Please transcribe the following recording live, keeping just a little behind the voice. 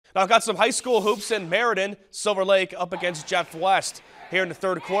Now I've got some high school hoops in Meriden. Silver Lake up against Jeff West here in the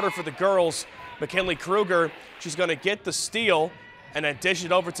third quarter for the girls. McKinley Kruger, she's going to get the steal and then dish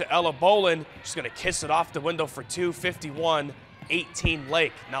it over to Ella Bolin. She's going to kiss it off the window for two, 51-18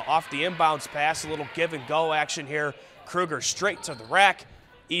 Lake. Now off the inbounds pass, a little give and go action here. Kruger straight to the rack.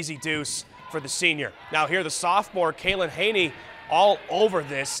 Easy deuce for the senior. Now here the sophomore, Kaylin Haney, all over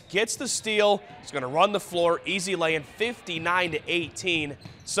this, gets the steal. He's going to run the floor, easy lay-in, 59-18.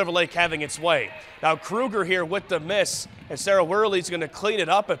 Silver Lake having its way. Now Kruger here with the miss, and Sarah Worley's going to clean it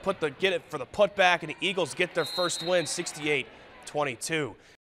up and get it for the putback, and the Eagles get their first win, 68-22.